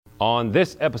On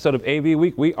this episode of AV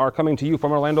Week, we are coming to you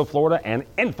from Orlando, Florida, and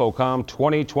InfoComm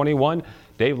 2021.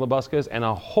 Dave Labuskes and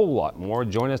a whole lot more.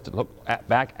 Join us to look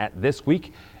back at this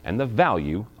week and the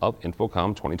value of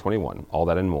InfoComm 2021. All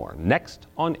that and more next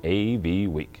on AV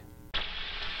Week.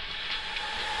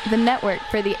 The network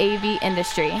for the AV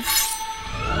industry.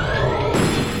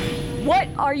 What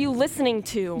are you listening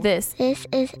to? This is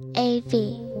AV.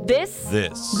 This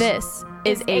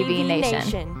is AV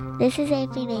Nation. This is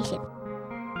AV Nation.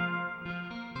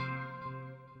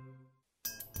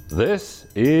 This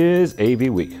is AV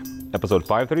Week, episode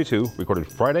 532,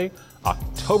 recorded Friday,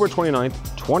 October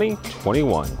 29th,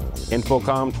 2021.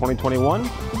 InfoComm 2021,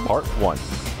 Part 1.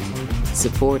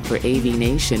 Support for AV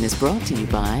Nation is brought to you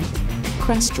by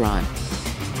Crestron.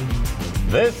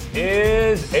 This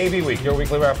is AV Week, your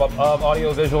weekly wrap-up of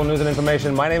audio-visual news and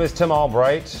information. My name is Tim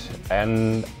Albright,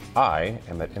 and I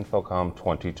am at InfoComm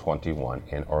 2021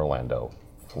 in Orlando,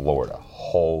 Florida.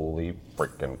 Holy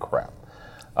freaking crap.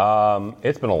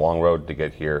 It's been a long road to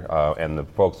get here, and the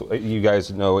folks, you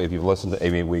guys know if you've listened to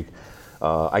AV Week,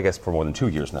 I guess for more than 2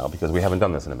 years now, because we haven't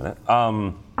done this in a minute.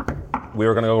 We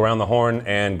were going to go around the horn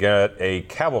and get a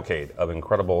cavalcade of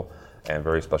incredible and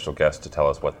very special guests to tell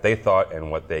us what they thought and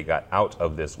what they got out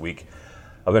of this week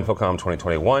of InfoComm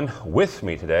 2021. With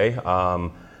me today,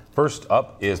 first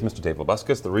up is Mr. Dave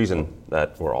Labuskes, the reason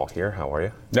that we're all here. How are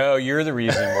you? No, you're the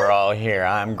reason we're all here.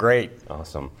 I'm great.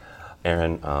 Awesome.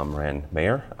 Erin Rand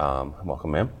Mayer,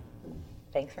 welcome, ma'am.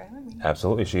 Thanks for having me.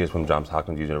 Absolutely. She is from Johns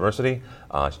Hopkins University.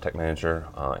 She's a tech manager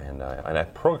and a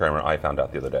programmer, I found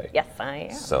out the other day. Yes, I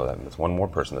am. So that's one more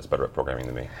person that's better at programming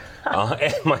than me.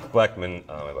 And Mike Blackman,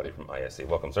 my buddy from ISC.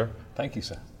 Welcome, sir. Thank you,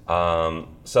 sir.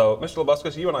 So, Mr.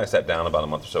 Labuskes, you and I sat down about a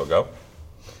month or so ago.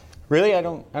 Really? I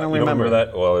don't You remember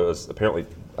that? Well, it was apparently,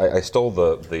 I stole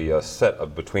the set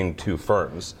of Between Two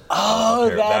Ferns. Oh,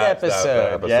 that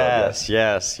episode.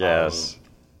 Yes.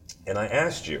 And I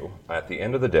asked you at the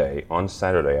end of the day on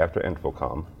Saturday after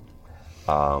InfoComm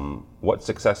what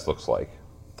success looks like,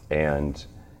 and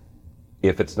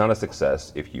if it's not a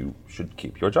success, if you should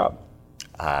keep your job.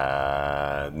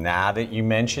 Now that you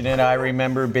mention it, I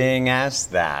remember being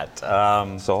asked that.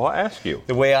 So I'll ask you.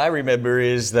 The way I remember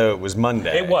is, though, it was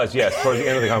Monday. It was, yes. Towards the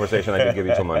end of the conversation, I did give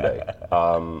you till Monday.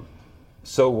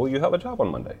 So will you have a job on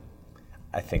Monday?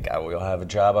 I think I will have a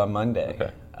job on Monday.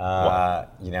 Okay.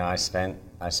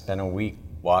 I spent a week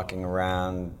walking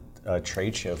around a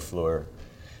trade show floor,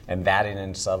 and that in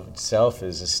itself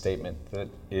is a statement that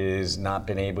is not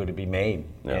been able to be made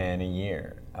in a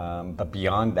year. But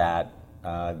beyond that,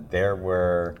 there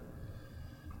were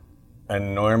an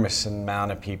enormous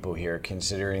amount of people here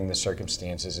considering the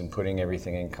circumstances and putting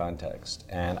everything in context.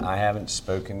 And I haven't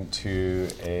spoken to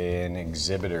an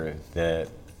exhibitor that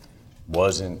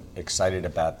wasn't excited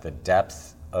about the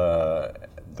depth,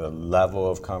 the level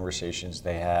of conversations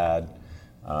they had,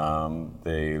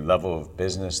 the level of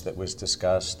business that was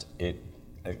discussed. It,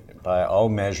 by all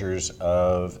measures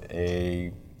of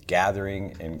a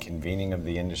gathering and convening of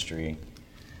the industry,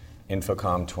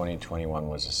 InfoComm 2021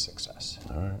 was a success.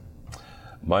 All right.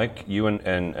 Mike, you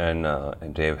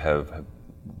and Dave have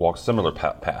walked similar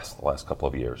paths the last couple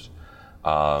of years.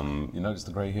 You notice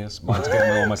the grey hairs? Mine's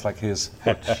getting almost like his.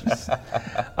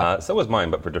 So was mine,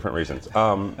 but for different reasons.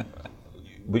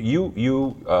 But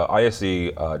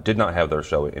ISC did not have their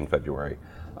show in February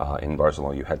in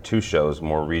Barcelona. You had two shows,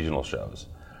 more regional shows.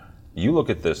 You look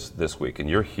at this week, and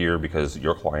you're here because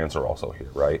your clients are also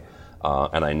here, right?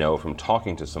 And I know from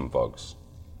talking to some folks,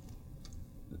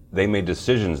 they made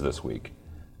decisions this week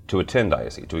to attend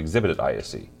ISC, to exhibit at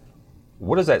ISC.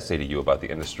 What does that say to you about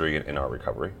the industry and our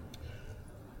recovery?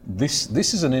 This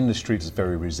is an industry that's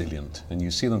very resilient, and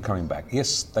you see them coming back.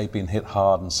 Yes, they've been hit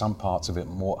hard, and some parts of it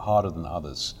more harder than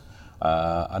others.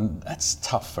 And that's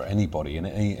tough for anybody in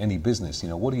any business. You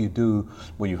know, what do you do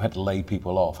when you had to lay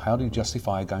people off? How do you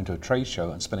justify going to a trade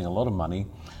show and spending a lot of money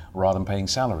rather than paying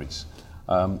salaries?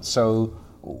 So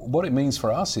what it means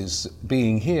for us is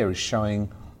being here is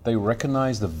showing they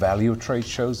recognize the value of trade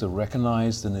shows, they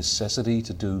recognize the necessity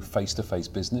to do face-to-face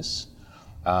business.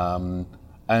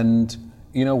 And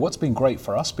you know, what's been great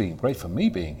for me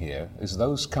being here is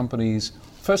those companies,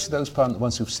 firstly those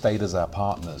ones who've stayed as our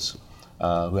partners,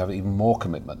 who have even more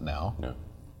commitment now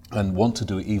and want to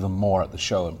do even more at the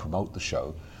show and promote the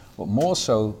show. But more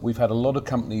so, we've had a lot of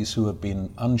companies who have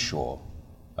been unsure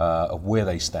of where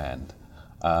they stand.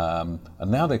 And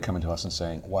now they're coming to us and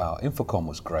saying, wow, InfoComm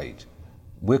was great.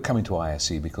 We're coming to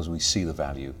ISC because we see the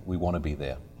value. We want to be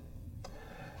there.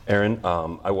 Erin,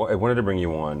 I wanted to bring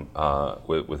you on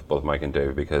with both Mike and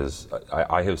Dave because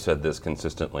I have said this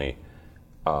consistently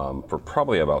for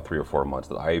probably about 3 or 4 months,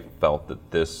 that I felt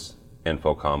that this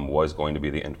Infocom was going to be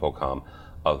the Infocom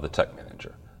of the tech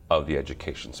manager, of the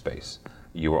education space.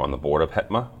 You were on the board of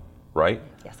HETMA, right?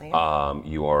 Yes, I am.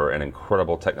 You are an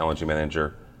incredible technology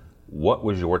manager. What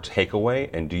was your takeaway,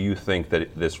 and do you think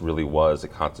that this really was a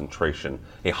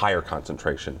higher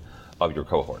concentration of your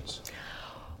cohorts?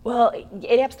 Well,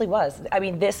 it absolutely was. I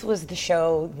mean, this was the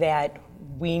show that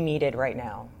we needed right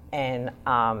now, and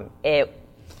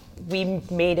we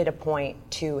made it a point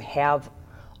to have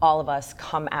all of us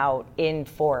come out in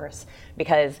force,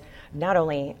 because not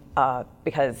only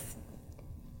because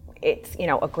it's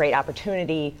a great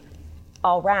opportunity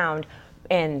all round,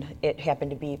 and it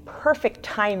happened to be perfect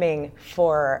timing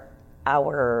for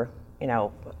our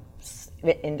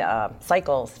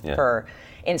cycles for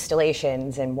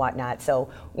installations and whatnot. So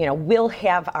we'll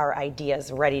have our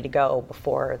ideas ready to go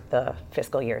before the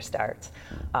fiscal year starts.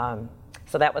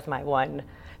 So that was my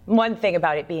one thing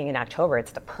about it being in October.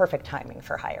 It's the perfect timing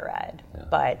for higher ed. Yeah.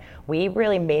 But we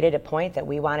really made it a point that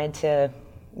we wanted to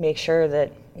make sure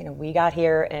that we got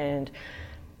here and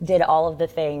did all of the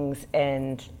things,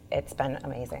 and it's been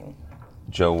amazing.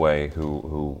 Joe Way,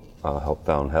 who helped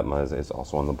found HETMA, is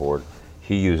also on the board.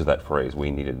 He used that phrase,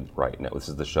 "We needed right now." This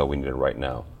is the show we needed right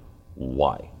now.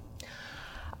 Why?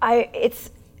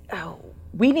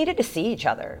 We needed to see each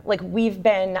other. Like, we've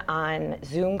been on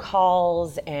Zoom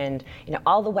calls and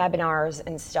all the webinars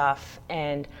and stuff,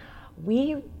 and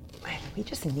we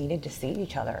just needed to see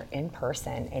each other in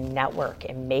person and network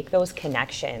and make those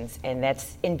connections, and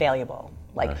that's invaluable.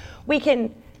 Like, right.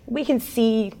 we can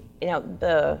see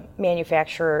the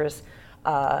manufacturers.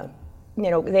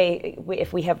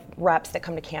 If we have reps that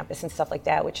come to campus and stuff like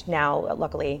that, which now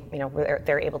luckily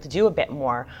they're able to do a bit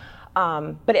more.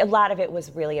 But a lot of it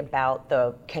was really about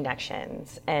the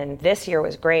connections, and this year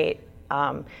was great.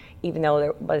 Even though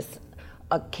there was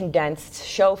a condensed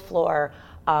show floor,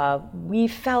 we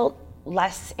felt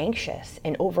less anxious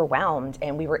and overwhelmed,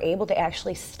 and we were able to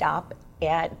actually stop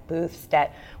at booths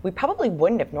that we probably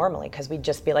wouldn't have normally, because we'd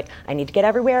just be like, I need to get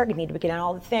everywhere, I need to get on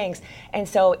all the things. And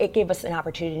so it gave us an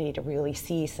opportunity to really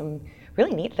see some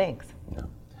really neat things. Yeah.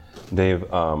 Dave,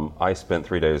 I spent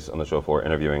 3 days on the show floor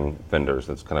interviewing vendors.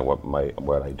 That's kind of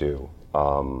what I do.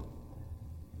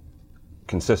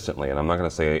 Consistently, and I'm not going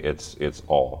to say it's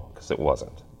all, because it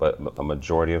wasn't, but a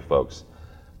majority of folks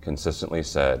consistently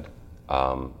said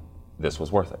this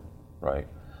was worth it, right?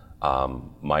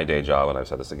 My day job, and I've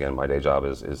said this again, my day job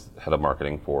is head of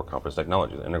marketing for Conference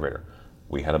Technology, the integrator.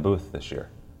 We had a booth this year.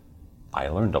 I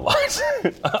learned a lot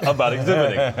about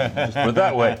exhibiting. Just put it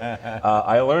that way.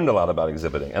 I learned a lot about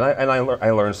exhibiting, and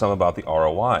I learned some about the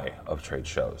ROI of trade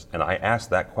shows. And I asked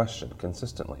that question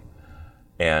consistently.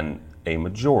 And a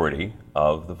majority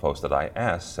of the folks that I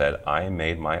asked said, I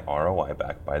made my ROI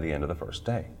back by the end of the first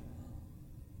day.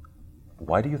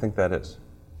 Why do you think that is?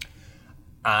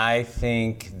 I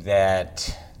think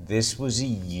that this was a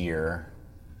year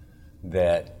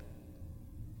that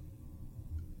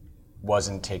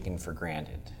wasn't taken for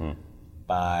granted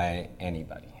by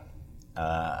anybody.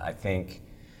 I think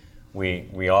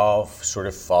we all sort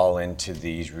of fall into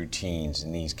these routines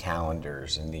and these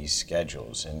calendars and these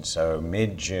schedules. And so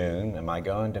mid-June, am I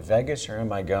going to Vegas or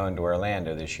am I going to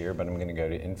Orlando this year? But I'm going to go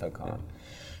to Infocom. Yeah.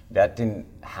 That didn't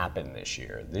happen this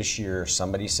year. This year,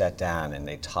 somebody sat down and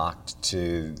they talked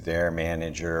to their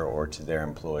manager or to their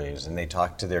employees, and they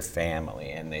talked to their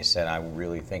family, and they said, I'm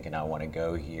really thinking I want to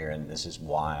go here, and this is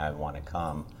why I want to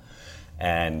come.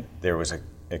 And there was an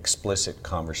explicit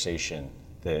conversation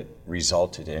that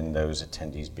resulted in those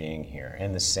attendees being here.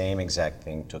 And the same exact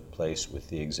thing took place with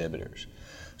the exhibitors.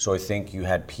 So I think you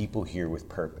had people here with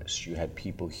purpose. You had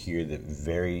people here that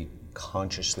very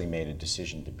consciously made a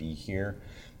decision to be here,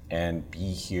 and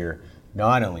be here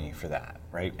not only for that,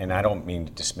 right? And I don't mean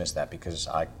to dismiss that, because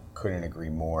I couldn't agree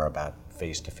more about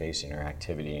face-to-face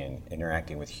interactivity and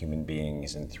interacting with human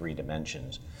beings in 3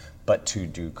 dimensions, but to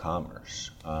do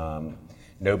commerce.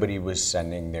 Nobody was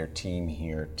sending their team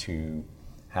here to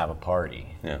have a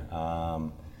party. Yeah.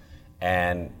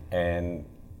 And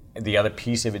the other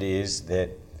piece of it is that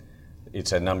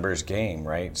it's a numbers game,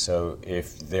 right? So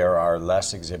if there are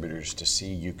less exhibitors to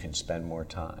see, you can spend more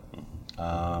time.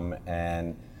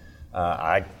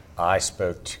 I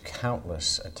spoke to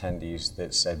countless attendees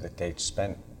that said that they'd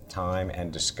spent time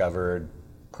and discovered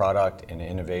product and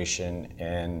innovation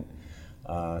and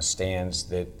stands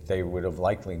that they would have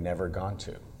likely never gone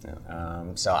to. Yeah.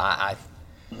 So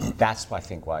that's I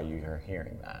think why you're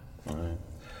hearing that. Right.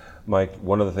 Mike,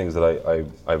 one of the things that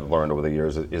I've learned over the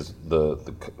years is the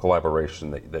collaboration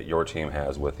that your team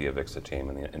has with the Avixa team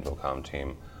and the Infocom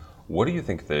team. What do you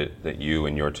think that you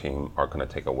and your team are going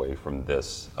to take away from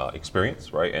this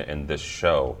experience, right, and this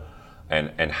show?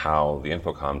 and how the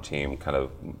Infocom team kind of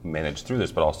managed through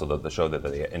this, but also the show that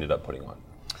they ended up putting on.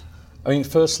 I mean,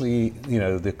 firstly,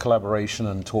 the collaboration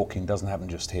and talking doesn't happen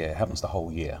just here. It happens the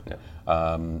whole year. Yeah.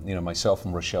 Myself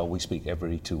and Rochelle, we speak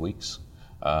every 2 weeks,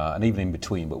 and even in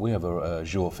between. But we have a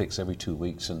jour fixe every 2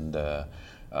 weeks, and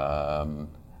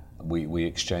we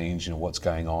exchange, what's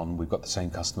going on. We've got the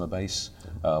same customer base,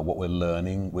 what we're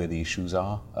learning, where the issues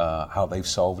are, how they've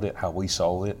solved it, how we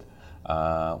solve it,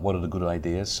 what are the good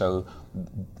ideas. So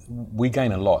we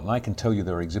gain a lot, and I can tell you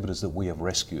there are exhibitors that we have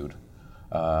rescued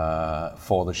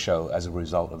for the show as a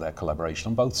result of that collaboration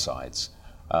on both sides.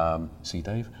 See,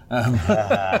 Dave? But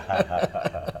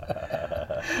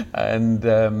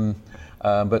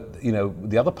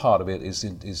the other part of it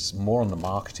is more on the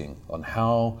marketing, on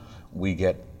how we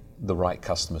get the right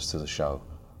customers to the show,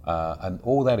 and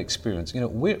all that experience.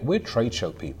 We're trade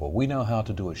show people. We know how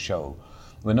to do a show.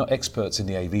 We're not experts in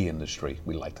the AV industry.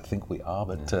 We like to think we are,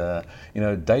 but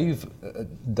Dave,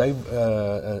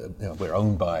 we're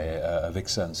owned by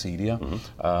Avixa and Cedia,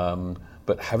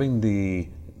 but having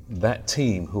that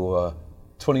team who are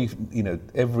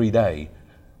every day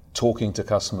talking to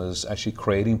customers, actually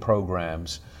creating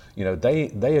programs,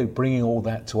 they are bringing all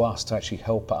that to us to actually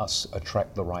help us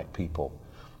attract the right people.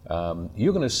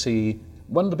 You're going to see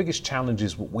one of the biggest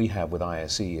challenges we have with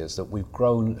ISE is that we've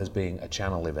grown as being a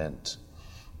channel event.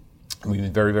 We've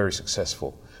been very, very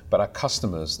successful. But our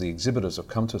customers, the exhibitors, have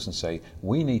come to us and say,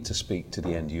 we need to speak to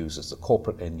the end users, the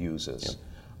corporate end users.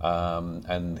 Yep.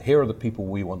 And here are the people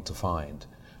we want to find.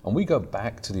 And we go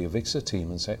back to the Avixa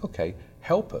team and say, okay,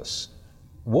 help us.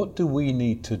 What do we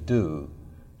need to do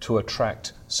to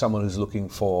attract someone who's looking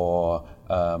for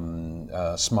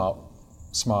smart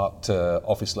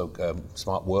office,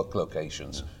 smart work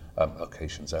locations?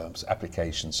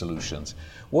 Application solutions.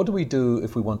 What do we do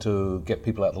if we want to get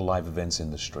people out of the live events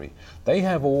industry? They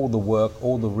have all the work,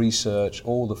 all the research,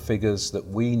 all the figures that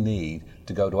we need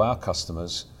to go to our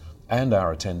customers and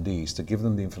our attendees to give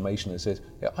them the information that says,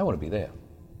 yeah, I want to be there.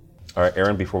 All right,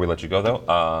 Aaron, before we let you go though,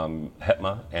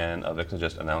 HETMA and Avixa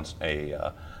just announced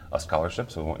a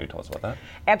scholarship, so why don't you tell us about that?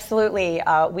 Absolutely.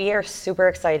 We are super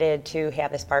excited to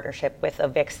have this partnership with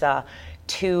Avixa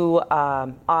to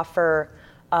offer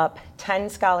up 10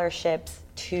 scholarships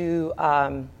to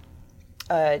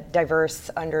diverse,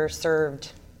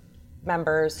 underserved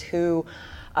members who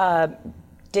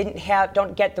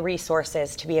don't get the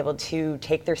resources to be able to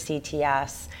take their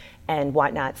CTS and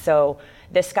whatnot. So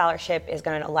this scholarship is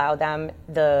going to allow them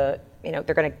they're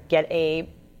going to get a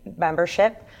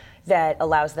membership that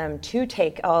allows them to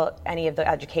take any of the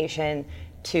education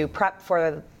to prep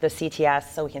for the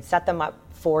CTS, so we can set them up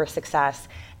for success.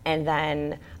 And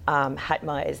then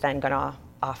HETMA is then going to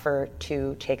offer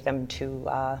to take them to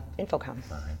Infocom.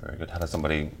 All right, very good. How does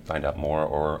somebody find out more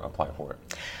or apply for it?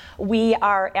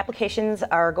 Our applications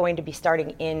are going to be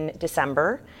starting in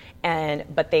December,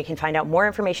 but they can find out more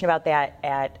information about that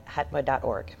at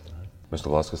hetma.org. Mr.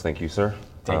 Velasquez, thank you, sir.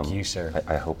 Thank you, sir.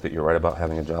 I hope that you're right about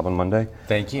having a job on Monday.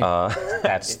 Thank you.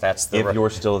 That's the. If you're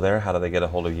still there, how do they get a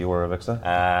hold of you or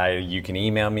Avixa? You can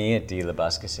email me at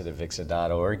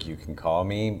dlabuscus@avixa.org. You can call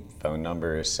me. Phone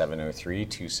number is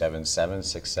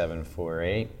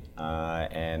 703-277-6748.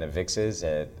 And Avixa's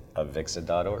at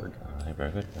avixa.org. All right,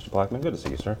 very good. Mr. Blackman, good to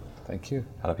see you, sir. Thank you.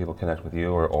 How do people connect with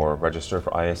you or register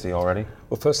for ISE already?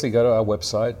 Well, firstly, go to our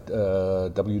website,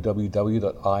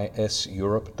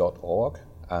 www.iseurope.org.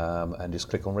 And just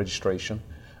click on registration.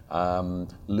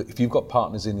 If you've got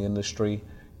partners in the industry,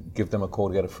 give them a call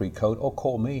to get a free code, or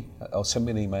call me, or send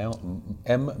me an email,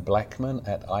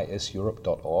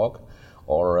 mblackman@iseurope.org,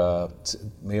 or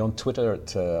me on Twitter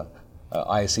at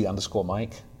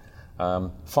ISE_Mike.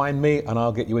 Find me and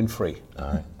I'll get you in free.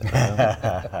 All right.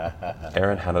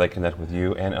 Aaron, how do they connect with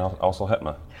you and also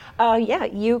HETMA?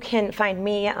 You can find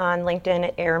me on LinkedIn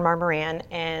at Aaron Marmoran,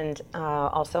 and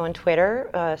also on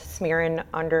Twitter,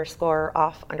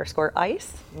 Smearin_off_ice,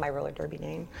 my roller derby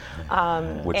name.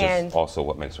 Which is also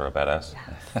what makes her a badass.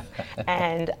 Yes.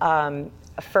 And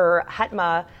for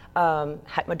HETMA,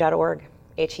 hetma.org,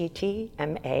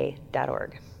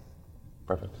 HETMA.org.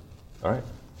 Perfect. All right.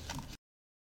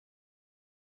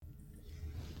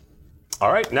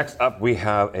 All right, next up we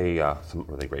have some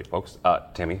really great folks.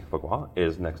 Tammy Fukuha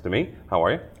is next to me. How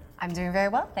are you? I'm doing very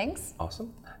well, thanks.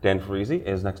 Awesome. Dan Farisi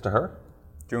is next to her.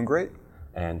 Doing great.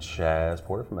 And Shaz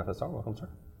Porter from FSR. Welcome, sir.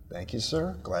 Thank you,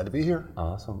 sir. Glad to be here.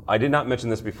 Awesome. I did not mention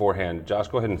this beforehand. Josh,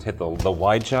 go ahead and hit the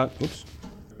wide shot. Oops.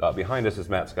 Behind us is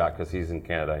Matt Scott because he's in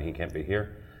Canada and he can't be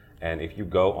here. And if you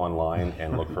go online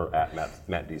and look for at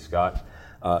Matt D. Scott,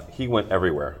 he went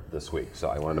everywhere this week. So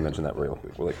I wanted to mention that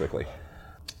really quickly.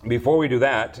 Before we do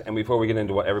that, and before we get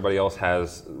into what everybody else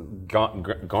has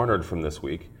garnered from this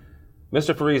week,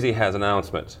 Mr. Farese has an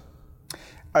announcement.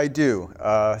 I do.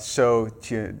 So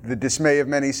to the dismay of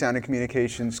many, Sound and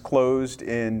Communications closed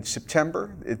in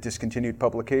September. It discontinued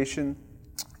publication.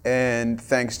 And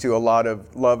thanks to a lot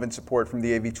of love and support from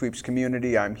the AV Tweeps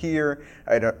community, I'm here.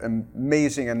 I had an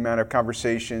amazing amount of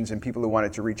conversations and people who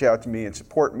wanted to reach out to me and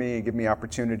support me and give me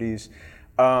opportunities.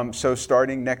 So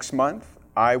starting next month,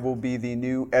 I will be the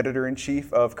new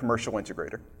editor-in-chief of Commercial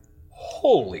Integrator.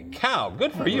 Holy cow,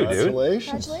 good for you, dude.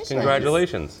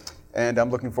 Congratulations. And I'm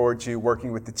looking forward to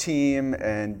working with the team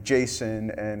and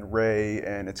Jason and Ray,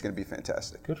 and it's going to be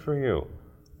fantastic. Good for you.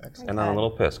 Excellent. And I'm a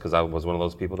little pissed because I was one of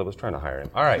those people that was trying to hire him.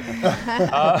 All right.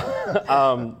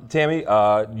 Tammy,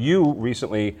 you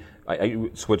recently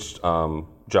you switched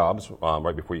jobs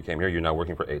right before you came here. You're now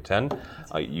working for A10.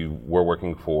 You were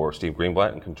working for Steve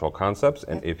Greenblatt and Control Concepts.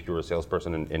 And if you're a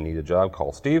salesperson and need a job,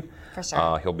 call Steve. For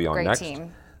sure. He'll be on Great next.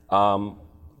 Team.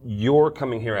 You're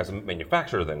coming here as a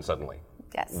manufacturer then suddenly.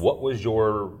 Yes. What was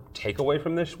your takeaway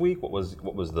from this week? What was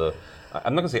the,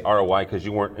 I'm not going to say ROI because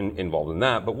you weren't involved in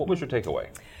that, but what was your takeaway?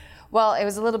 Well, it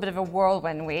was a little bit of a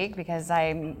whirlwind week because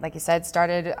I, like you said,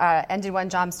 ended one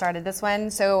job, started this one.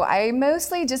 So I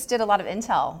mostly just did a lot of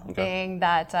intel, being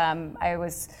that I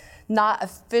was not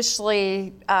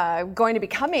officially going to be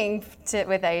coming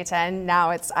with A10.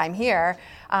 Now I'm here.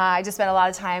 I just spent a lot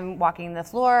of time walking the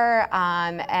floor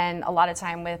and a lot of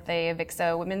time with the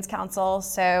VIXO Women's Council.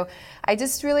 So I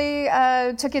just really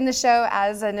took in the show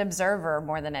as an observer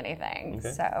more than anything.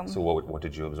 Okay. So what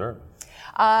did you observe?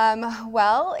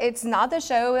 Well, it's not the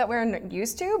show that we're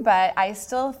used to, but I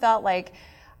still felt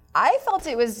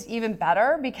it was even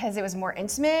better because it was more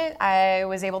intimate. I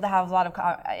was able to have a lot of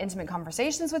intimate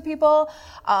conversations with people.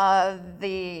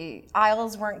 The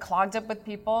aisles weren't clogged up with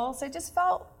people, so it just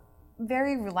felt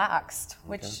very relaxed,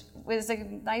 which was a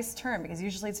nice term because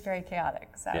usually it's very chaotic.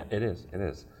 So. Yeah, it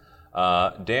is.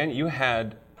 Dan, you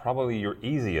had probably your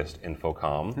easiest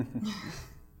Infocom,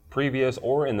 previous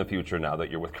or in the future now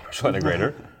that you're with Commercial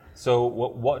Integrator. So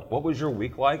what was your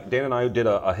week like? Dan and I did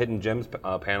a Hidden Gems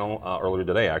panel earlier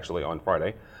today, actually, on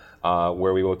Friday,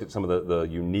 where we looked at some of the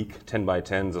unique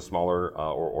 10x10s, the smaller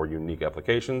or unique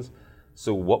applications.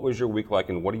 So what was your week like,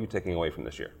 and what are you taking away from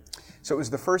this year? So it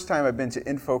was the first time I've been to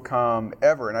Infocom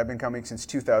ever, and I've been coming since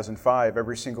 2005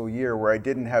 every single year, where I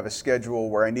didn't have a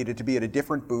schedule where I needed to be at a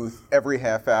different booth every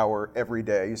half hour, every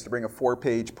day. I used to bring a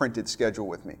 4-page printed schedule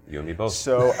with me. You and me both.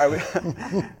 So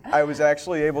I was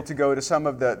actually able to go to some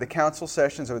of the council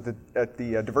sessions. I was at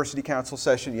the Diversity Council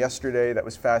session yesterday. That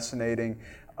was fascinating.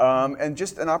 And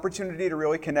just an opportunity to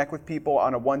really connect with people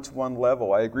on a one-to-one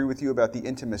level. I agree with you about the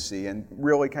intimacy and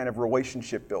really kind of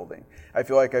relationship building. I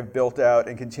feel like I've built out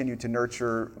and continued to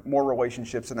nurture more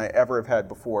relationships than I ever have had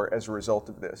before as a result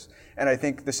of this. And I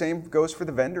think the same goes for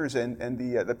the vendors and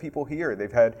the people here.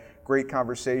 They've had great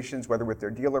conversations, whether with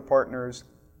their dealer partners,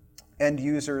 end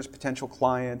users, potential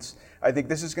clients. I think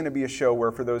this is going to be a show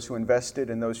where for those who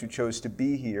invested and those who chose to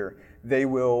be here, they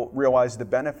will realize the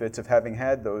benefits of having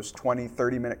had those 20,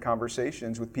 30-minute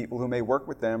conversations with people who may work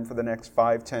with them for the next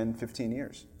 5, 10, 15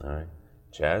 years. All right.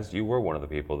 Chaz, you were one of the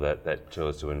people that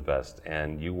chose to invest,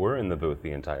 and you were in the booth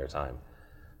the entire time.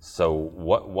 So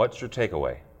what's your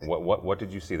takeaway? What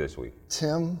did you see this week?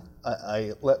 Tim,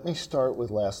 let me start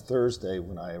with last Thursday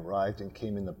when I arrived and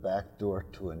came in the back door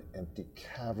to an empty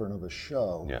cavern of a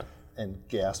show and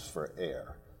gasped for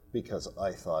air because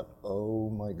I thought, oh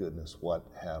my goodness, what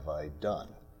have I done?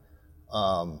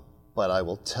 But I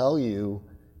will tell you,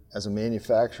 as a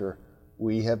manufacturer,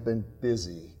 we have been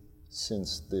busy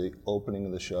since the opening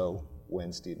of the show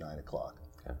Wednesday at 9 o'clock.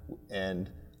 Okay.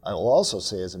 And I will also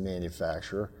say as a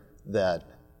manufacturer that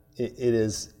it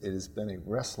has been a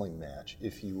wrestling match,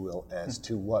 if you will, as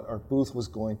to what our booth was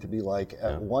going to be like.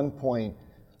 At one point,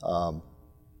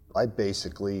 I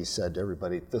basically said to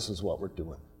everybody, this is what we're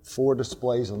doing. 4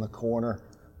 displays on the corner,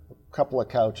 a couple of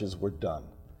couches, we're done.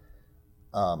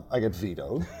 I got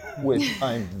vetoed, which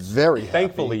I'm very happy.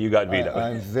 Thankfully, you got vetoed.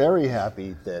 I'm very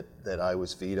happy that I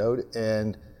was vetoed.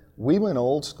 And we went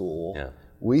old school. Yeah.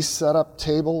 We set up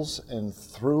tables and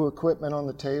threw equipment on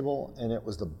the table, and it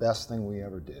was the best thing we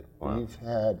ever did. Wow. We've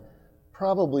had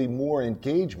probably more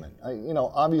engagement.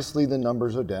 Obviously the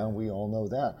numbers are down, we all know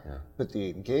that. Yeah. But the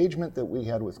engagement that we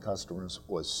had with customers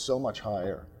was so much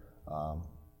higher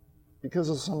because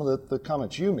of some of the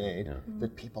comments you made,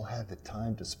 that people had the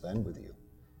time to spend with you.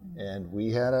 And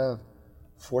we had a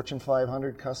Fortune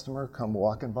 500 customer come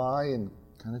walking by and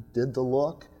kind of did the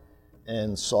look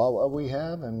and saw what we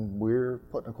have, and we're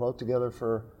putting a quote together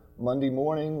for Monday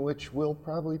morning, which will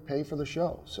probably pay for the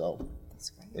show. So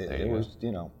It was,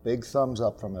 big thumbs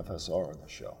up from FSR on the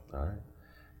show. All right.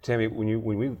 Tammy,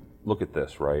 when we look at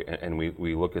this, right, and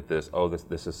we look at this,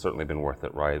 this has certainly been worth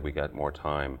it, right? We got more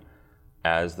time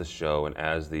as the show and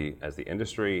as the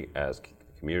industry, as the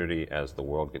community, as the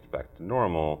world gets back to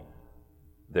normal,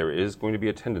 there is going to be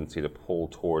a tendency to pull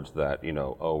towards that,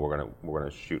 we're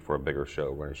gonna shoot for a bigger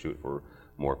show, we're gonna shoot for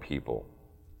more people.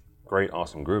 Great,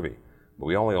 awesome, groovy. But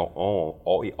we all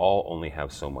only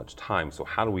have so much time, so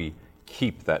how do we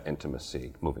keep that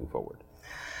intimacy moving forward?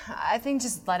 I think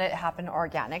just let it happen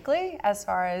organically, as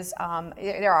far as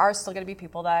there are still going to be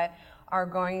people that are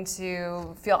going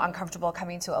to feel uncomfortable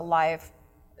coming to a live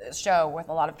show with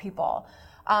a lot of people.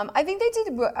 I think they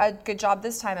did a good job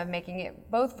this time of making it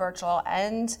both virtual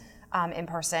and in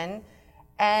person.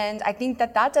 And I think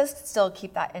that does still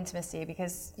keep that intimacy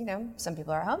because, some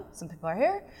people are at home, some people are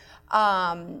here.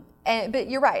 But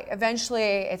you're right, eventually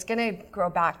it's going to grow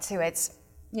back to its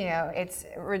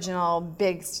original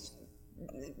big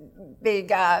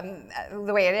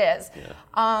the way it is. Yeah.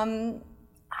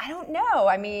 I don't know.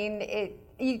 I mean, if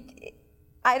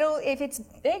it's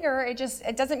bigger, it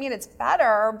doesn't mean it's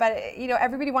better, but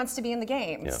everybody wants to be in the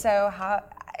game. Yeah. So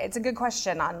it's a good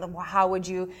question on how would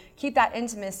you keep that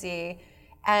intimacy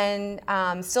and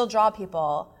still draw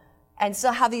people and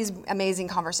still have these amazing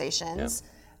conversations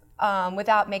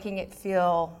without making it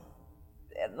feel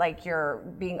like you're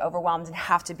being overwhelmed and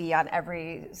have to be on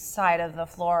every side of the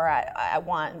floor at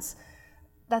once.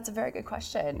 That's a very good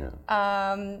question. Yeah.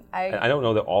 I don't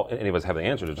know that any of us have the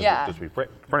answer. Just to be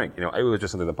frank, it was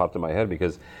just something that popped in my head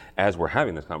because as we're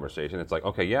having this conversation, it's like,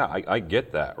 okay, I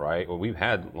get that, right? Well, we've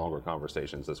had longer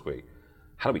conversations this week.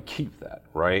 How do we keep that,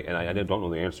 right? And I don't know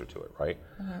the answer to it, right?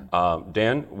 Mm-hmm.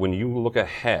 Dan, when you look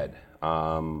ahead,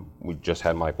 we just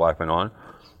had Mike Blackman on.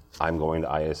 I'm going to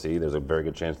ISE. There's a very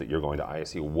good chance that you're going to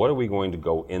ISE. What are we going to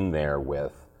go in there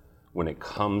with when it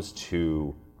comes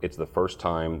to it's the first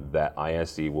time that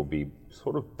ISE will be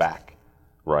sort of back,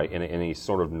 right, in any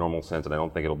sort of normal sense, and I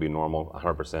don't think it'll be normal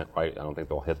 100%, right? I don't think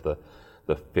they'll hit the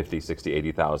 50, 60,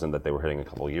 80,000 that they were hitting a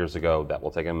couple of years ago. That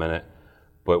will take a minute.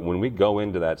 But when we go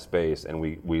into that space and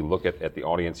we look at the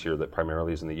audience here that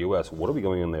primarily is in the U.S., what are we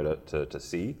going in there to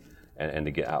see and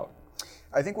to get out?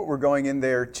 I think what we're going in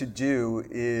there to do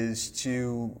is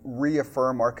to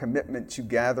reaffirm our commitment to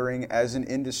gathering as an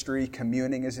industry,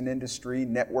 communing as an industry,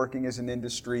 networking as an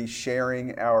industry,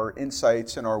 sharing our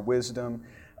insights and our wisdom.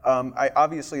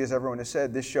 Obviously, as everyone has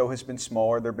said, this show has been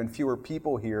smaller. There have been fewer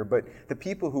people here, but the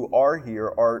people who are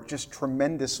here are just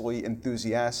tremendously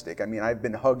enthusiastic. I mean, I've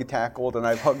been hug-tackled, and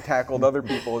I've hug-tackled other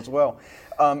people as well.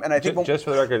 And I think just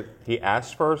for the record, he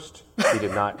asked first. He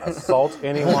did not assault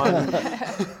anyone.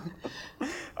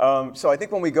 So I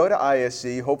think when we go to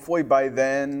ISE, hopefully by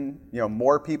then,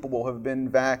 more people will have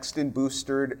been vaxxed and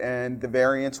boosted, and the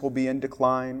variants will be in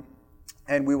decline,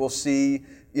 and we will see,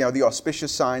 the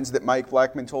auspicious signs that Mike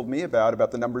Blackman told me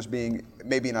about the numbers being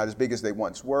maybe not as big as they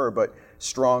once were, but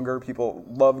stronger. People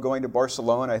love going to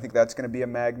Barcelona. I think that's going to be a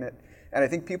magnet. And I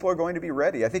think people are going to be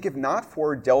ready. I think if not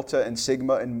for Delta and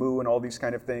Sigma and Mu and all these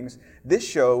kind of things, this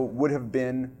show would have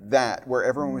been that, where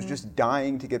everyone was just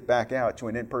dying to get back out to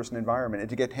an in-person environment and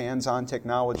to get hands-on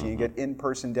technology and get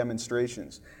in-person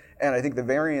demonstrations. And I think the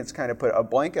variants kind of put a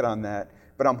blanket on that,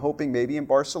 but I'm hoping maybe in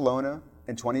Barcelona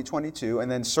in 2022,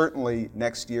 and then certainly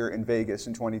next year in Vegas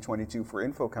in 2022 for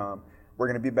Infocom, we're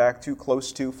going to be back to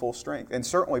close to full strength, and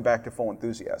certainly back to full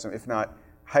enthusiasm, if not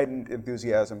heightened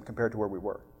enthusiasm compared to where we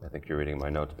were. I think you're reading my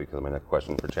notes because my next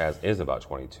question for Chaz is about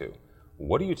 22.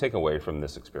 What do you take away from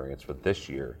this experience for this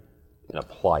year and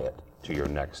apply it to your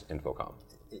next Infocom?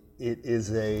 It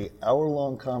is an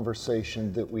hour-long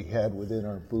conversation that we had within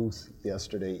our booth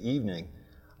yesterday evening.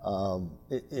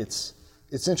 It's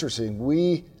interesting.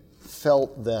 We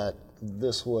felt that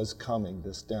this was coming,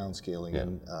 this downscaling. Yeah.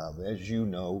 And as you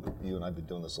know, you and I have been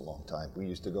doing this a long time. We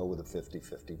used to go with a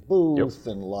 50-50 booth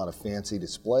and a lot of fancy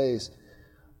displays.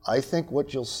 I think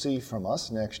what you'll see from us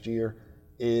next year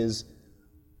is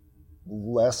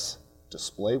less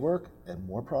display work and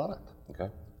more product. Okay.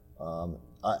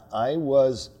 I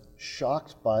was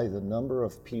shocked by the number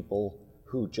of people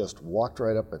who just walked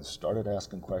right up and started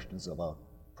asking questions about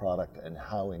product and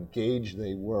how engaged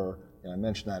they were. And I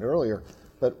mentioned that earlier.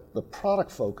 But the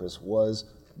product focus was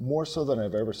more so than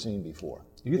I've ever seen before.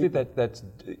 You think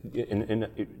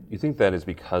you think that is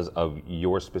because of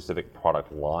your specific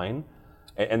product line?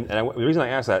 And the reason I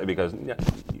ask that is because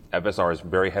FSR is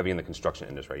very heavy in the construction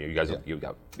industry. You guys, you've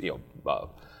got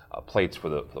plates for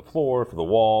the floor, for the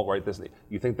wall, right?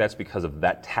 You think that's because of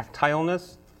that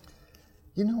tactileness?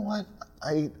 You know what?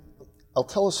 I'll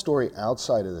tell a story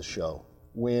outside of the show.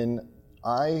 When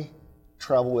I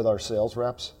travel with our sales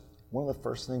reps, one of the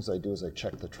first things I do is I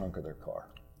check the trunk of their car.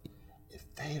 If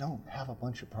they don't have a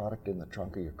bunch of product in the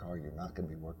trunk of your car, you're not going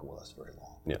to be working with us very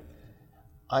long. Yeah.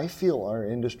 I feel our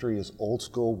industry is old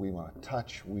school. We want to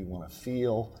touch, we want to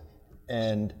feel,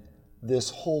 and this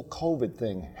whole COVID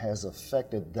thing has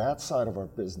affected that side of our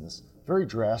business very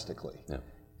drastically. Yeah.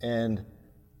 And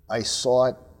I saw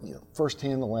it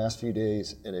firsthand the last few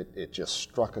days, and it just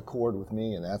struck a chord with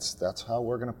me, and that's how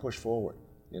we're going to push forward.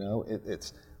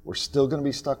 We're still going to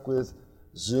be stuck with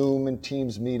Zoom and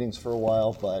Teams meetings for a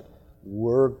while, but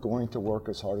we're going to work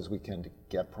as hard as we can to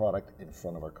get product in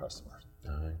front of our customers.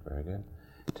 All right, very good.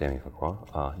 Tammy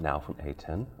Fuqua, now from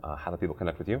A10. How do people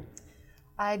connect with you?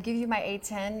 I'd give you my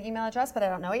A10 email address, but I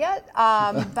don't know it yet.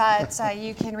 But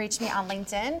you can reach me on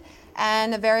LinkedIn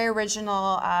and a very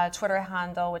original Twitter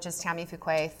handle, which is Tammy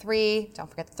Fuqua 3. Don't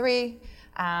forget the 3.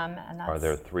 And that's, are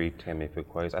there 3 Tammy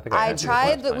Fuquas? I think I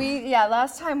tried.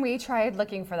 Last time we tried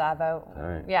looking for that, but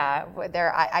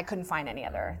I couldn't find any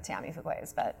other Tammy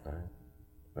Fuquas. But all right.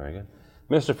 Very good.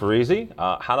 Mr. Farisi,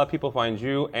 how do people find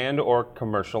you and/or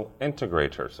Commercial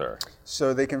Integrator, sir?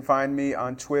 So they can find me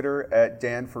on Twitter at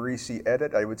Dan Farisi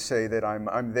Edit. I would say that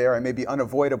I'm there. I may be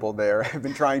unavoidable there. I've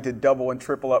been trying to double and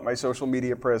triple up my social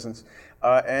media presence.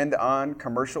 And on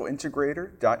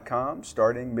commercialintegrator.com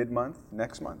starting mid-month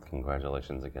next month.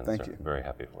 Congratulations again, Thank sir. you. Very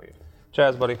happy for you.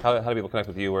 Chaz, buddy, how do people connect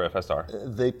with you or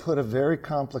FSR? They put a very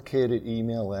complicated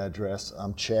email address.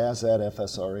 I'm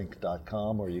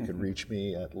chaz@fsrinc.com, or you can reach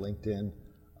me at LinkedIn.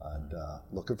 And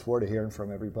looking forward to hearing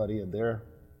from everybody and their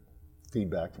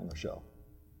feedback from the show.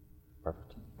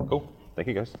 Perfect. Cool. Thank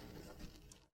you, guys.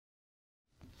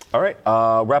 All right.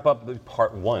 Wrap up the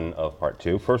part 1 of part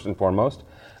 2. First and foremost,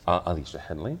 Alicia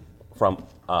Henley from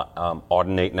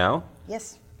Audinate Now.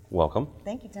 Yes. Welcome.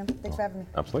 Thank you, Tim. Thanks for having me.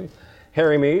 Absolutely.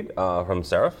 Harry Mead from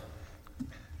Seraph.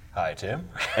 Hi, Tim.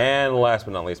 And last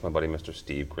but not least, my buddy, Mr.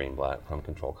 Steve Greenblatt from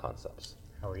Control Concepts.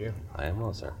 How are you? I am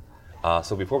well, sir.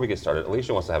 So before we get started,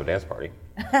 Alicia wants to have a dance party.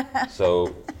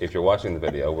 So if you're watching the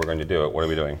video, we're going to do it. What are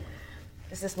we doing?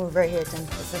 It's this move right here, Tim.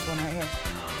 It's this one right here.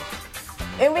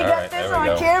 And we All got right, this there we on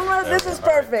go. camera. There This we is go.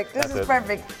 All right, perfect. This that's is it.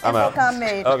 perfect. I'm out. Infocom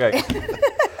made. Okay.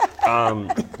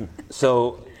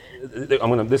 So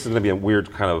this is going to be a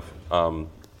weird kind of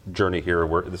journey here.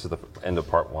 Where this is the end of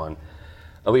part 1.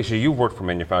 Alicia, you've worked for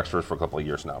manufacturers for a couple of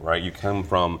years now, right? You come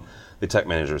from the tech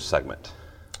managers segment.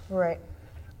 Right.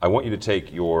 I want you to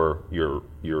take your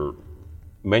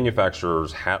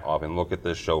manufacturer's hat off and look at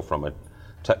this show from a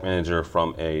tech manager,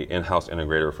 from a in-house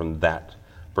integrator, from that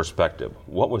perspective.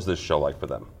 What was this show like for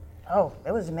them? Oh,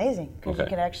 it was amazing because you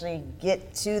could actually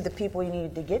get to the people you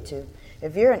needed to get to.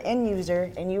 If you're an end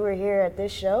user and you were here at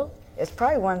this show, it's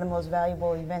probably one of the most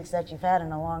valuable events that you've had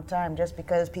in a long time, just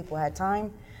because people had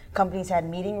time, companies had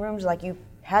meeting rooms, like you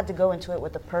had to go into it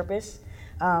with a purpose.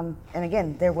 And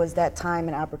again, there was that time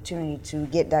and opportunity to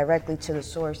get directly to the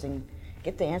source and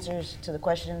get the answers to the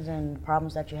questions and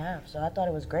problems that you have. So I thought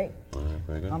it was great. All right,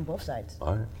 very good. On both sides.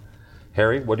 All right.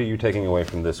 Harry, what are you taking away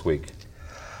from this week?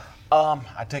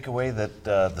 I take away that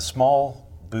the small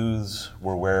booths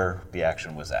were where the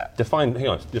action was at. Define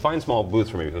small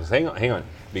booths for me, because hang on,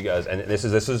 because and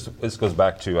this goes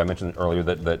back to, I mentioned earlier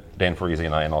that Dan Farisi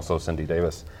and I, and also Cindy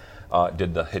Davis,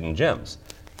 did the hidden gems.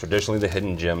 Traditionally, the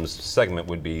hidden gems segment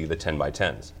would be the 10 by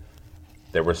 10s.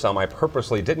 There were some I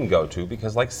purposely didn't go to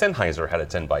because, like, Sennheiser had a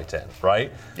 10 by 10,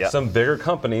 right? Yep. Some bigger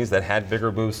companies that had bigger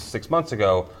booths 6 months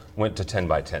ago went to 10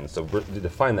 by 10. So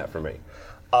define that for me.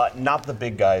 Not the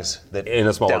big guys that in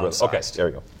a smaller booth. downsized. Okay, there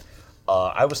we go.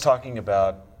 I was talking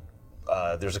about.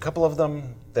 There's a couple of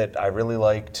them that I really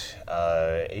liked.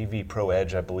 AV Pro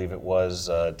Edge, I believe it was,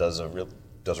 does a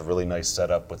really nice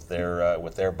setup with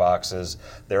their boxes.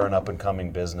 They're an up and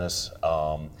coming business,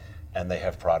 and they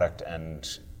have product, and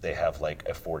they have like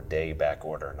a 4-day back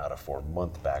order, not a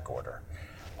 4-month back order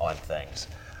on things.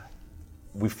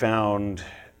 We found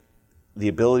the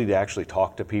ability to actually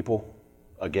talk to people.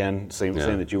 Again, same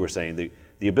that you were saying,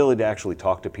 the ability to actually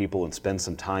talk to people and spend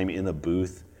some time in a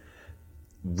booth,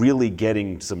 really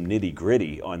getting some nitty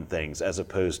gritty on things, as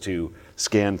opposed to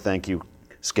scan, thank you,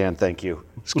 scan, thank you,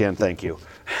 scan, thank you,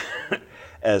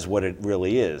 as what it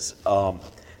really is.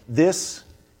 This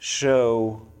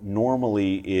show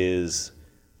normally is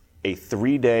a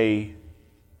 3-day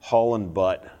haul and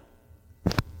butt,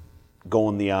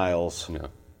 going the aisles,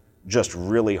 just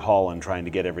really hauling, trying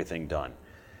to get everything done.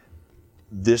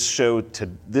 This show,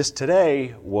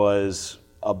 today was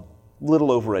a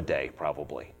little over a day,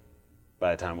 probably,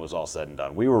 by the time it was all said and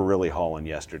done. We were really hauling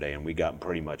yesterday, and we got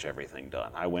pretty much everything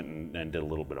done. I went and did a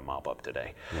little bit of mop up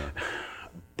today. Yeah.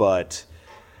 But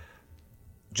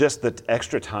just the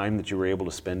extra time that you were able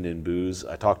to spend in booths.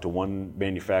 I talked to one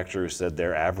manufacturer who said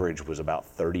their average was about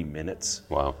 30 minutes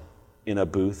in a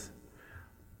booth.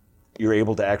 You're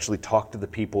able to actually talk to the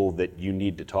people that you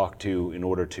need to talk to in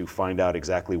order to find out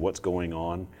exactly what's going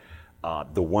on.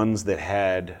 The ones that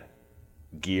had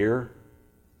gear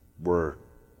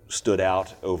stood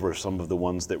out over some of the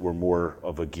ones that were more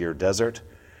of a gear desert,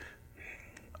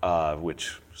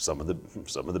 which some of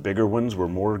the bigger ones were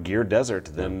more gear desert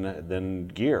than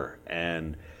gear.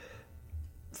 And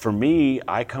for me,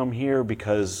 I come here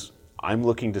because I'm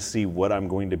looking to see what I'm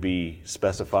going to be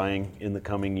specifying in the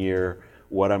coming year,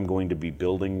 what I'm going to be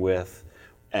building with,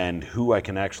 and who I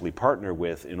can actually partner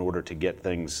with in order to get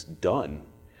things done.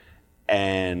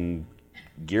 And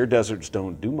gear deserts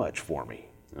don't do much for me.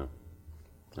 Yeah.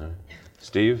 All right.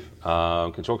 Steve,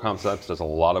 Control Concepts does a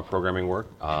lot of programming work.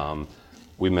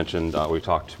 We mentioned, we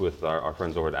talked with our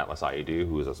friends over at Atlas IED,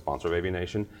 who is a sponsor of AV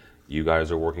Nation. You guys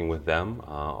are working with them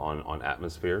on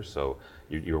Atmosphere, so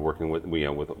you're working with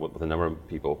a number of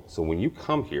people. So when you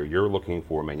come here, you're looking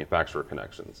for manufacturer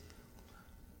connections.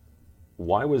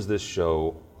 Why was this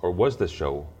show, or was this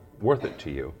show worth it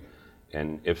to you?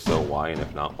 And if so, why? And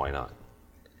if not, why not?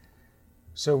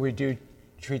 So we do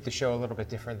treat the show a little bit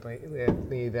differently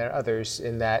than others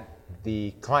in that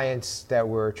the clients that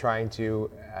we're trying to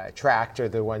attract are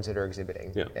the ones that are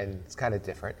exhibiting, and it's kind of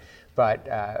different. But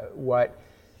what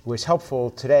was helpful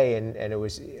today, and it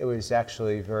was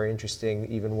actually very interesting,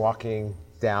 even walking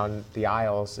down the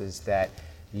aisles, is that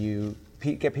you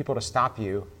get people to stop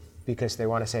you because they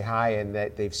want to say hi and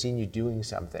that they've seen you doing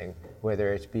something,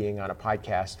 whether it's being on a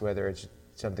podcast, whether it's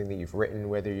something that you've written,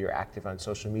 whether you're active on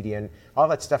social media, and all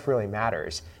that stuff really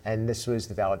matters. And this was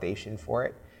the validation for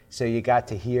it. So you got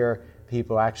to hear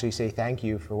people actually say thank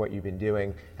you for what you've been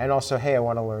doing, and also, hey, I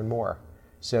want to learn more.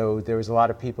 So there was a lot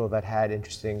of people that had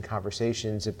interesting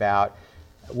conversations about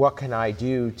what can I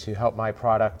do to help my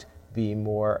product be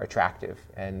more attractive.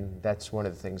 And that's one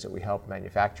of the things that we help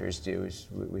manufacturers do, is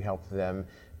we help them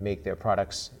make their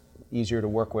products easier to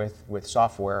work with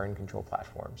software and control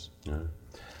platforms. Yeah.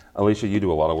 Alicia, you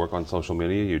do a lot of work on social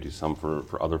media. You do some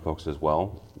for other folks as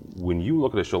well. When you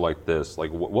look at a show like this,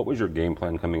 like what was your game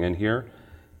plan coming in here?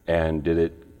 And did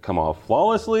it come off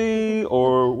flawlessly,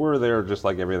 or were there, just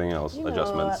like everything else,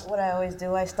 adjustments? What I always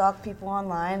do, I stalk people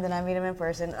online, then I meet them in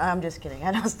person. I'm just kidding,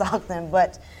 I don't stalk them,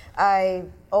 but I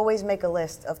always make a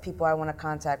list of people I want to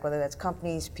contact, whether that's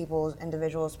companies, people,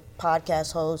 individuals,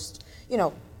 podcast hosts.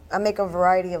 I make a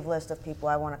variety of lists of people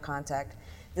I want to contact.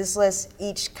 This list,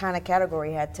 each kind of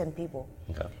category had 10 people.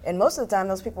 Okay. And most of the time,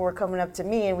 those people were coming up to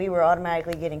me and we were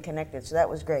automatically getting connected. So that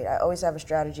was great. I always have a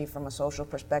strategy from a social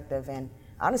perspective. And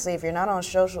honestly, if you're not on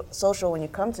social when you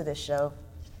come to this show,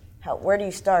 where do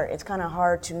you start? It's kind of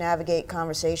hard to navigate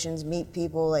conversations, meet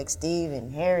people like Steve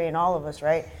and Harry and all of us,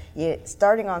 right?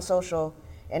 Starting on social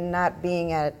and not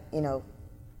being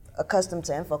accustomed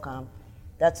to Infocom,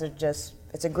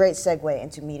 it's a great segue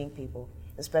into meeting people.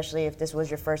 Especially if this was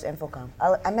your first Infocom.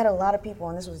 I met a lot of people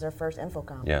and this was their first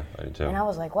Infocom. Yeah, I did too. And I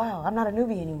was like, wow, I'm not a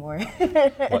newbie anymore.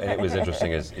 Well, and it was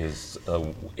interesting is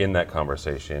in that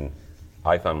conversation,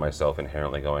 I found myself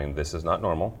inherently going, this is not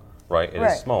normal, right? It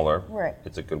is smaller. Right.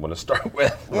 It's a good one to start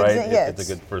with, right? It's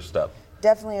a good first step.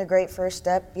 Definitely a great first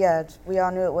step. Yeah, we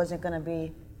all knew it wasn't going to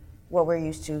be what we're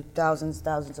used to, thousands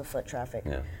of foot traffic.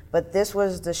 Yeah. But this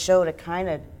was the show to kind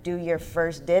of do your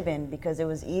first dib in, because it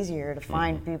was easier to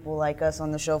find people like us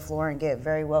on the show floor and get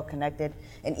very well connected.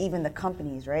 And even the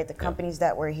companies, right? The companies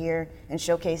that were here and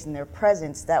showcasing their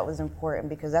presence, that was important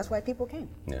because that's why people came.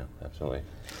 Yeah, absolutely.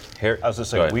 I was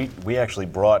just saying, we actually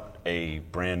brought a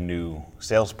brand new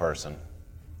salesperson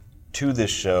to this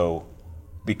show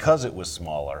because it was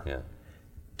smaller. Yeah.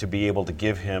 To be able to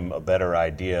give him a better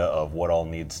idea of what all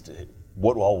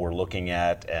we're looking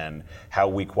at and how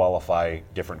we qualify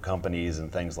different companies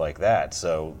and things like that.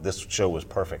 So this show was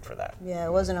perfect for that. Yeah,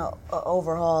 it wasn't an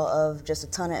overhaul of just a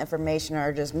ton of information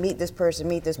or just meet this person.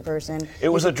 It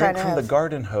was a drink from the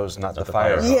garden hose, not the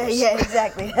fire hose. Yeah,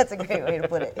 exactly. That's a great way to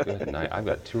put it. Good night. I've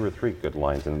got 2 or 3 good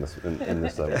lines in this.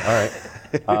 All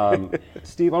right,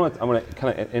 Steve, I'm going to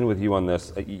kind of end with you on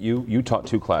this. You taught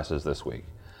 2 classes this week.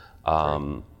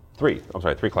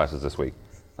 3 classes this week.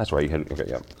 That's right, you had, okay,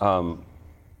 yeah.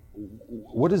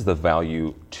 What is the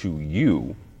value to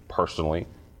you personally,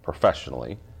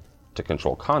 professionally, to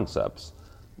Control Concepts,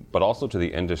 but also to the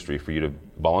industry for you to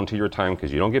volunteer your time,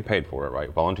 because you don't get paid for it, right?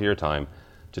 Volunteer your time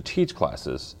to teach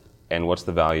classes, and what's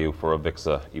the value for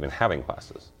Avixa even having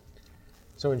classes?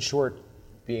 So in short,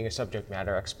 being a subject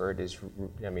matter expert is,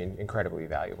 incredibly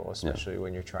valuable, especially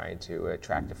when you're trying to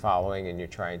attract a following and you're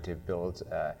trying to build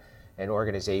an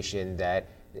organization that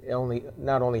it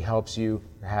not only helps you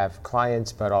have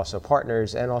clients, but also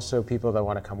partners and also people that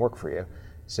want to come work for you.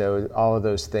 So all of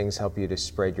those things help you to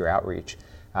spread your outreach.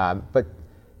 But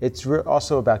it's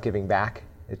also about giving back.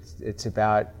 It's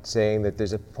about saying that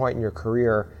there's a point in your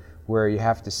career where you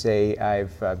have to say,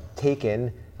 I've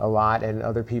taken a lot and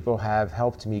other people have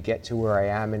helped me get to where I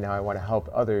am, and now I want to help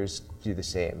others do the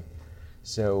same.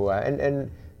 So,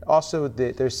 and also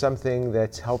there's something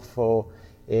that's helpful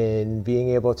in being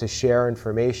able to share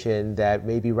information that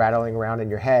may be rattling around in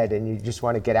your head, and you just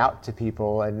want to get out to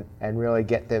people and really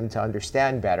get them to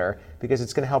understand better, because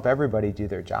it's going to help everybody do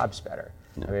their jobs better.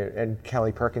 Yeah. I mean, and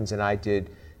Kelly Perkins and I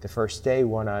did the first day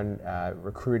one on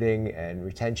recruiting and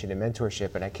retention and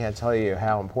mentorship, and I can't tell you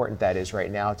how important that is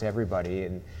right now to everybody.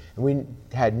 And we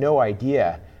had no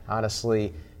idea,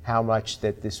 honestly, how much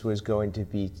that this was going to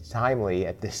be timely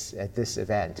at this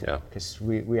event. Because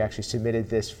we actually submitted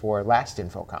this for last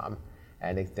InfoComm,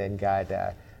 and it then got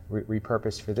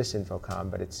repurposed for this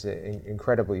InfoComm, but it's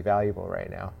incredibly valuable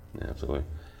right now. Yeah, absolutely.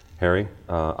 Harry,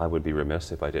 I would be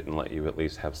remiss if I didn't let you at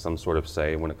least have some sort of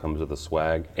say when it comes to the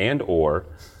swag and or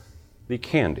the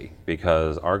candy,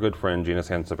 because our good friend Gina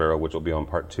Sansevero, which will be on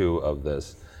part 2 of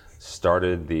this,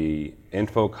 started the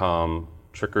InfoComm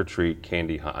trick-or-treat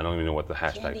candy hunt. I don't even know what the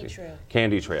hashtag is.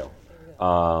 Candy Trail.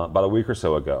 About a week or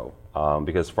so ago,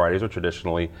 because Fridays are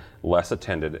traditionally less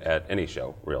attended at any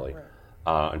show, really.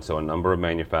 Right. And so a number of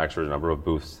manufacturers, a number of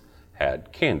booths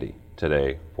had candy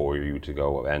today for you to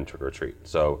go and trick-or-treat.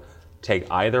 So take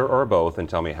either or both and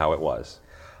tell me how it was.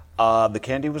 The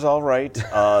candy was all right.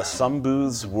 Some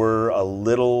booths were a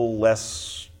little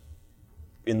less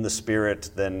in the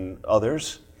spirit than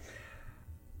others.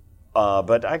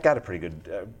 But I got a pretty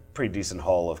decent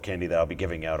haul of candy that I'll be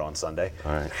giving out on Sunday.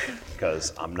 All right.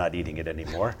 Because I'm not eating it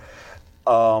anymore.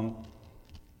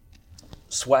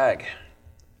 Swag.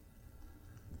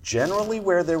 Generally,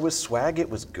 where there was swag, it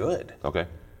was good. Okay.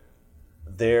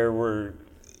 There were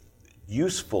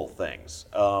useful things.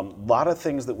 A lot of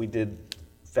things that we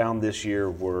found this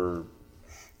year were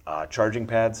charging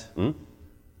pads. There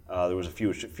was a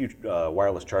few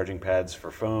wireless charging pads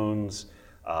for phones,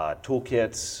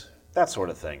 toolkits, that sort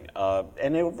of thing.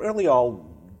 And it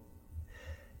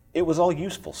was all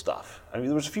useful stuff. I mean,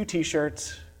 there was a few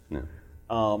T-shirts,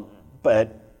 but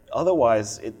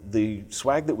otherwise, the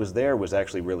swag that was there was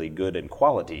actually really good and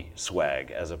quality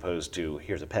swag, as opposed to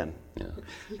here's a pen. Yeah.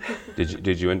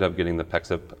 Did you end up getting the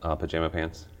Pexip pajama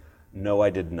pants? No, I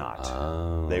did not.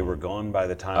 Oh. They were gone by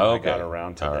the time I got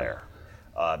around to there.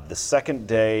 The second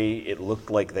day, it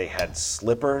looked like they had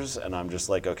slippers, and I'm just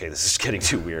like, okay, this is getting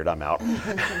too weird. I'm out.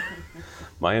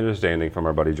 My understanding from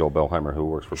our buddy Joel Bellheimer, who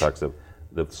works for Pexip,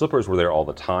 the slippers were there all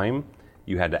the time.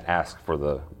 You had to ask for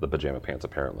the pajama pants,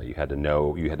 apparently. You had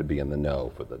to be in the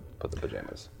know for the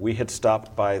pajamas. We had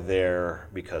stopped by there,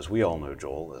 because we all know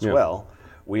Joel as well.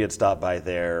 We had stopped by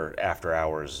there after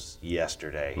hours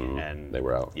yesterday, and they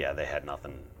were out. Yeah, they had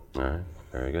nothing. All right,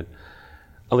 very good.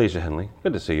 Alicia Henley,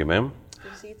 good to see you, ma'am.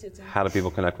 Good to see you too, Tim. How do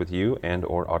people connect with you and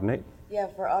or Audinate? Yeah,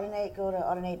 for Audinate, go to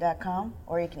audinate.com,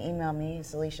 or you can email me.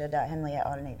 It's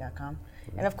alicia.henley@audinate.com.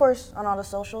 And of course, on all the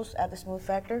socials, at The Smooth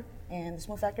Factor and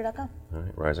thesmoothfactor.com. All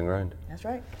right, rise and grind. That's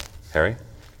right. Harry?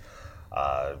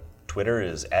 Twitter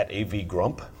is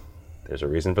 @AVGrump. There's a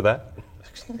reason for that?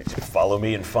 Follow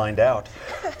me and find out.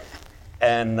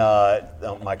 And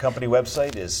my company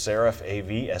website is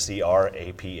seraphav,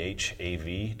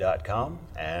 seraphav.com,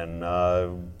 and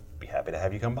be happy to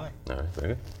have you come by. All right, very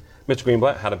good. Mr.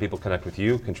 Greenblatt, how do people connect with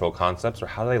you, Control Concepts, or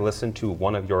how do they listen to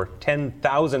one of your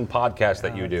 10,000 podcasts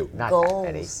that you do?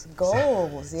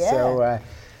 Goals, yeah.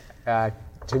 So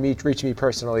to reach me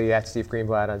personally, at Steve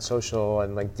Greenblatt on social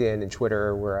and LinkedIn and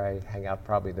Twitter, where I hang out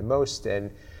probably the most,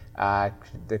 and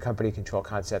the company Control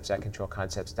Concepts at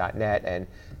controlconcepts.net, and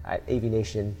at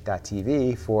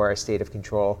avnation.tv for A State of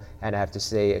Control. And I have to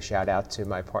say a shout out to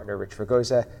my partner Rich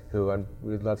Fregosa, who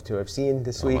we'd love to have seen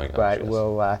this week, but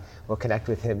we'll connect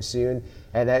with him soon.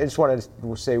 And I just want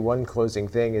to say one closing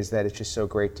thing is that it's just so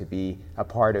great to be a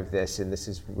part of this, and this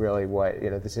is really what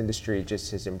this industry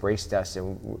just has embraced us,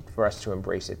 and for us to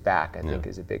embrace it back, I think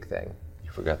is a big thing.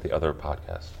 You forgot the other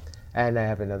podcast. And I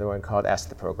have another one called Ask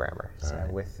the Programmer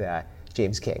with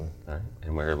James King. All right.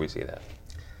 And where do we see that?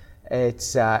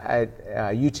 It's at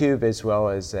YouTube as well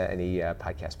as any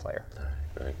podcast player. All right.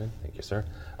 Very good. Thank you, sir.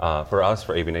 For us,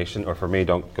 for AV Nation, or for me,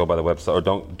 don't go by the website, or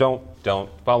don't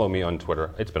follow me on Twitter.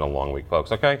 It's been a long week,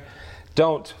 folks, okay?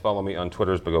 Don't follow me on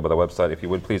Twitter, but go by the website. If you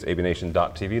would, please,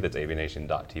 avnation.tv. That's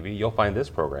avnation.tv. You'll find this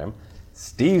program,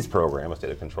 Steve's program, A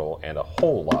State of Control, and a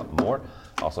whole lot more.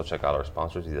 Also, check out our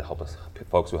sponsors,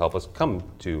 folks who help us come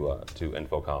to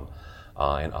InfoComm.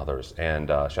 and others. And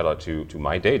shout out to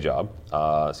my day job,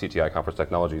 CTI Conference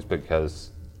Technologies,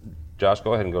 because Josh,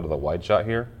 go ahead and go to the wide shot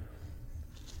here.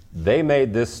 They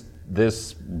made this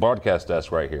broadcast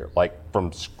desk right here, like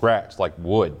from scratch, like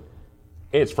wood.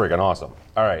 It's freaking awesome.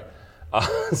 All right,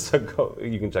 so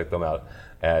you can check them out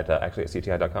at actually at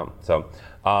cti.com. So,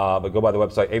 but go by the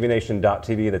website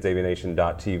avnation.tv. That's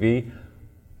avnation.tv.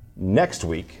 Next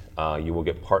week, you will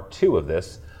get part 2 of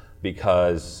this,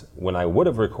 because when I would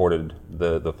have recorded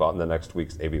the next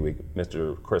week's AV Week,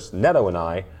 Mr. Chris Netto and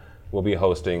I will be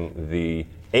hosting the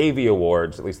AV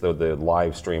Awards, at least the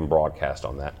live stream broadcast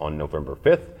on that, on November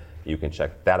 5th. You can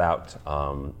check that out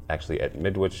actually at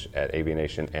Midwich, at AV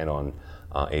Nation, and on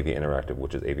AV Interactive,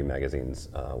 which is AV Magazine's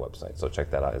website. So check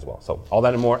that out as well. So all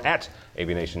that and more at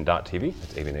avnation.tv.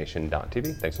 That's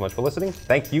avnation.tv. Thanks so much for listening.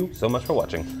 Thank you so much for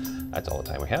watching. That's all the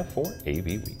time we have for AV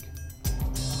Week.